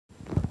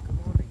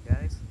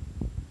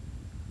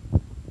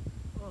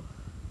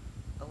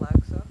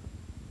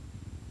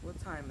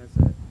is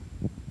it?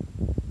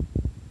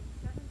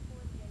 7:40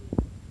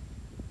 a.m.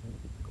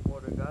 Good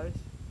morning, guys.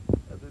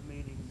 I've been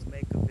meaning to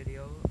make a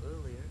video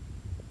earlier.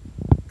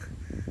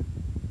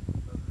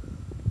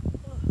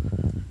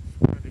 Just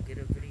wanted to get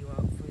a video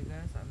out for you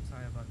guys. I'm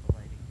sorry about the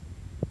lighting.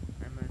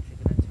 I'm actually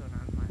gonna turn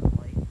on my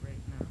light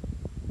right now.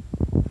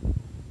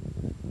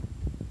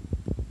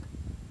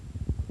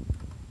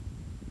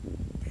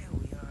 There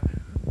we are.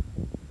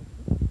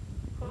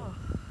 Oh,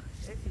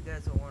 if you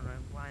guys are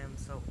wondering why I'm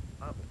so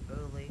up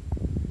early,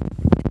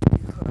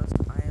 because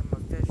I am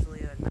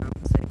officially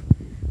announcing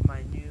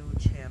my new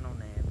channel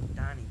name,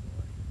 Donnie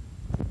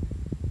Boy.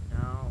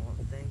 Now,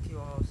 thank you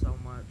all so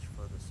much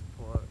for the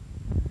support,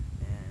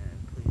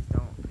 and please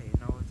don't pay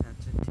no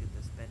attention to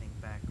the spinning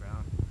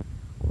background,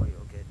 or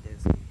you'll get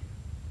dizzy.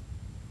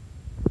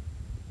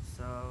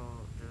 So,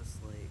 just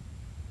like,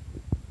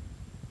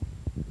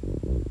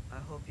 I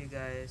hope you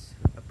guys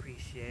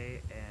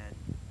appreciate, and,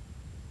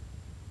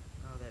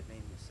 oh, that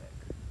made me sick.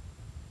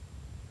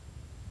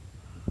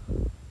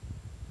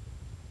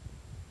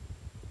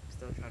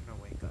 Still trying to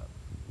wake up.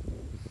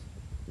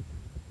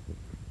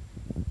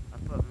 I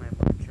put my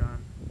merch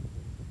on.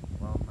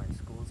 Well, my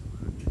school's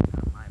merch,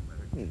 not my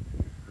merch.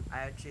 I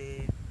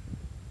actually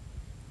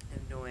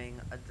am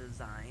doing a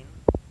design.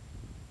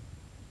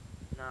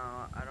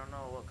 Now, I don't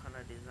know what kind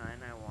of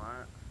design I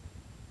want,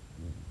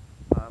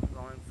 but I'm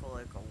going for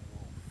like a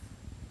wolf.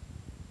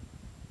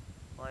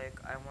 Like,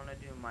 I want to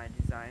do my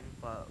design,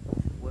 but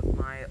with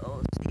my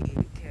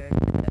OC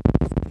character,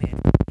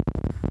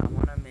 I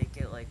want to make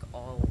it like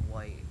all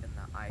white and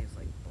the eyes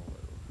like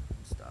blue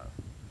and stuff.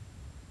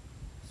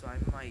 So I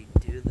might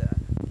do that.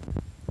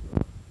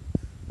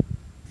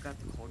 Got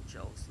the cold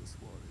chills this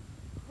morning.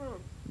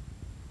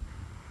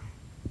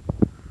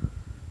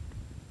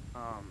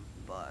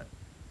 But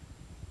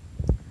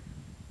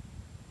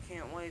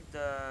can't wait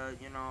to,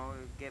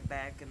 get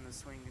back in the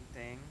swing of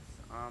things.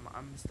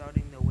 I'm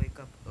starting to wake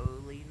up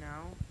early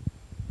now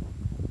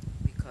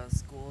because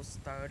school's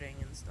starting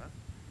and stuff.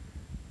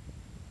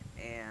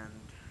 And,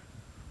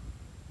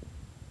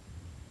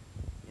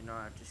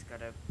 I just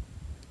gotta,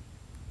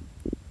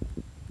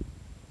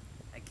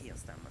 I can't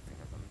stand my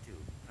fingers, I'm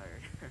too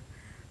tired.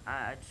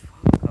 I just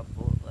woke up,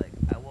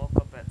 I woke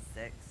up at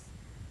 6,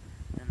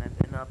 and I've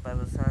been up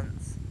ever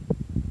since.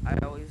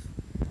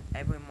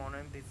 Every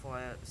morning before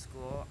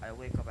school, I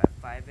wake up at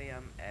 5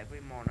 a.m.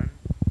 every morning.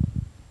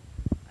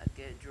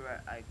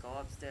 I go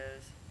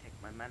upstairs, take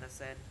my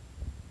medicine,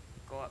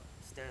 go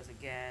upstairs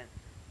again,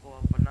 go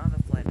up another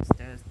flight of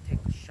stairs, take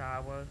a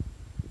shower,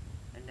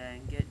 and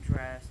then get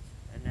dressed,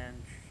 and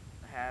then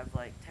have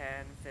like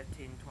 10,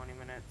 15, 20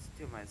 minutes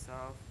to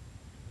myself.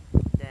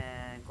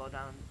 Then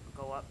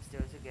go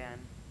upstairs again.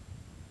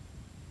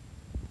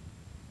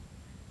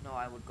 No,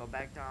 I would go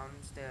back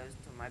downstairs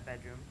to my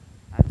bedroom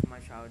after my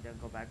shower, then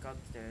go back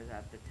upstairs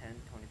after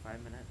 10,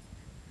 25 minutes,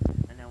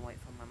 and then wait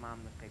for my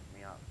mom to pick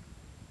me up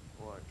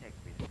or take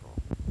me to school.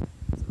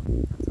 So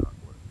that's how it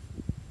works.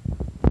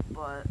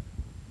 But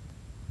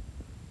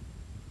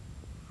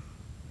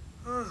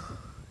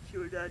she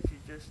would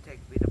actually just take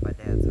me to my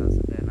dad's house,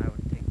 and then I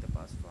would take the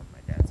bus from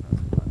my dad's house.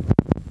 But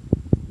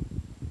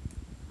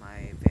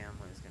my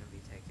family is gonna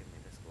be taking me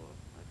to school,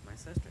 like my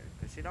sister,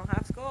 because she don't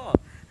have school.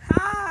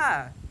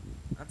 Ha!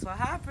 That's what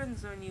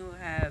happens when you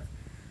have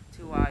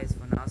 2 eyes,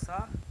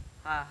 Vanessa.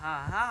 Ha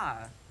ha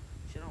ha.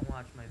 She don't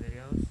watch my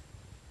videos.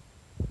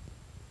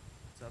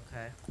 It's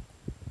okay.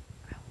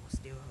 I will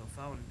steal her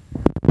phone.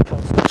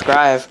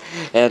 Subscribe,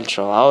 and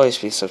she'll always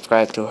be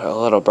subscribed to her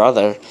little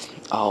brother.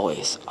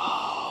 Always,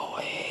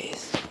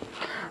 always.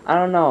 I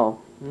don't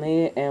know.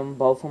 Me and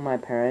both of my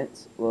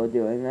parents were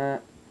doing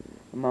that.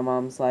 My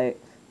mom's like,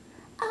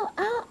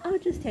 I'll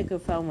just take her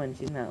phone when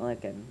she's not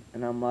looking.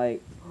 And I'm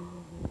like,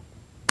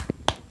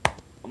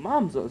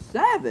 Mom's a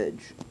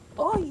savage.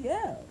 Oh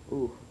yeah.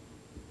 Ooh.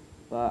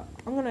 But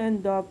I'm gonna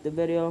end off the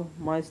video.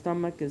 My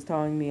stomach is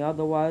telling me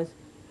otherwise.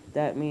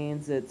 That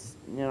means it's,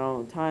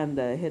 time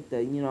to hit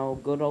the,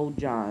 good old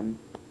John.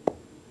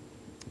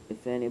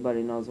 If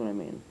anybody knows what I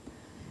mean.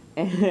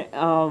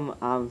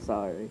 I'm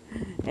sorry.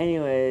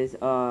 Anyways,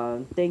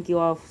 thank you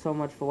all so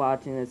much for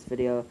watching this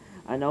video.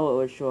 I know it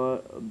was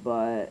short,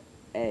 but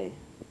hey,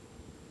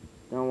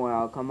 don't worry,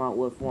 I'll come out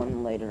with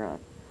one later on,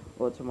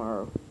 or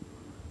tomorrow.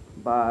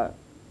 But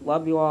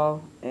love you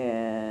all,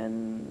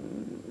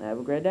 and have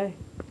a great day.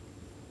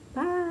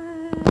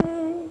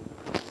 Bye.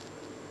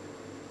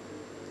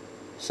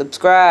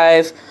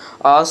 Subscribe.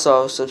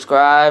 Also,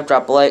 subscribe,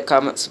 drop a like,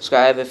 comment,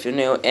 subscribe if you're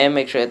new, and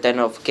make sure to hit that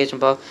notification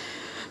bell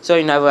so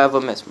you never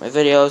ever miss my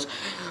videos.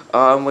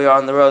 We are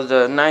on the road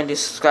to 90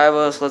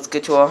 subscribers. Let's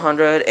get to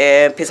 100,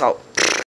 and peace out.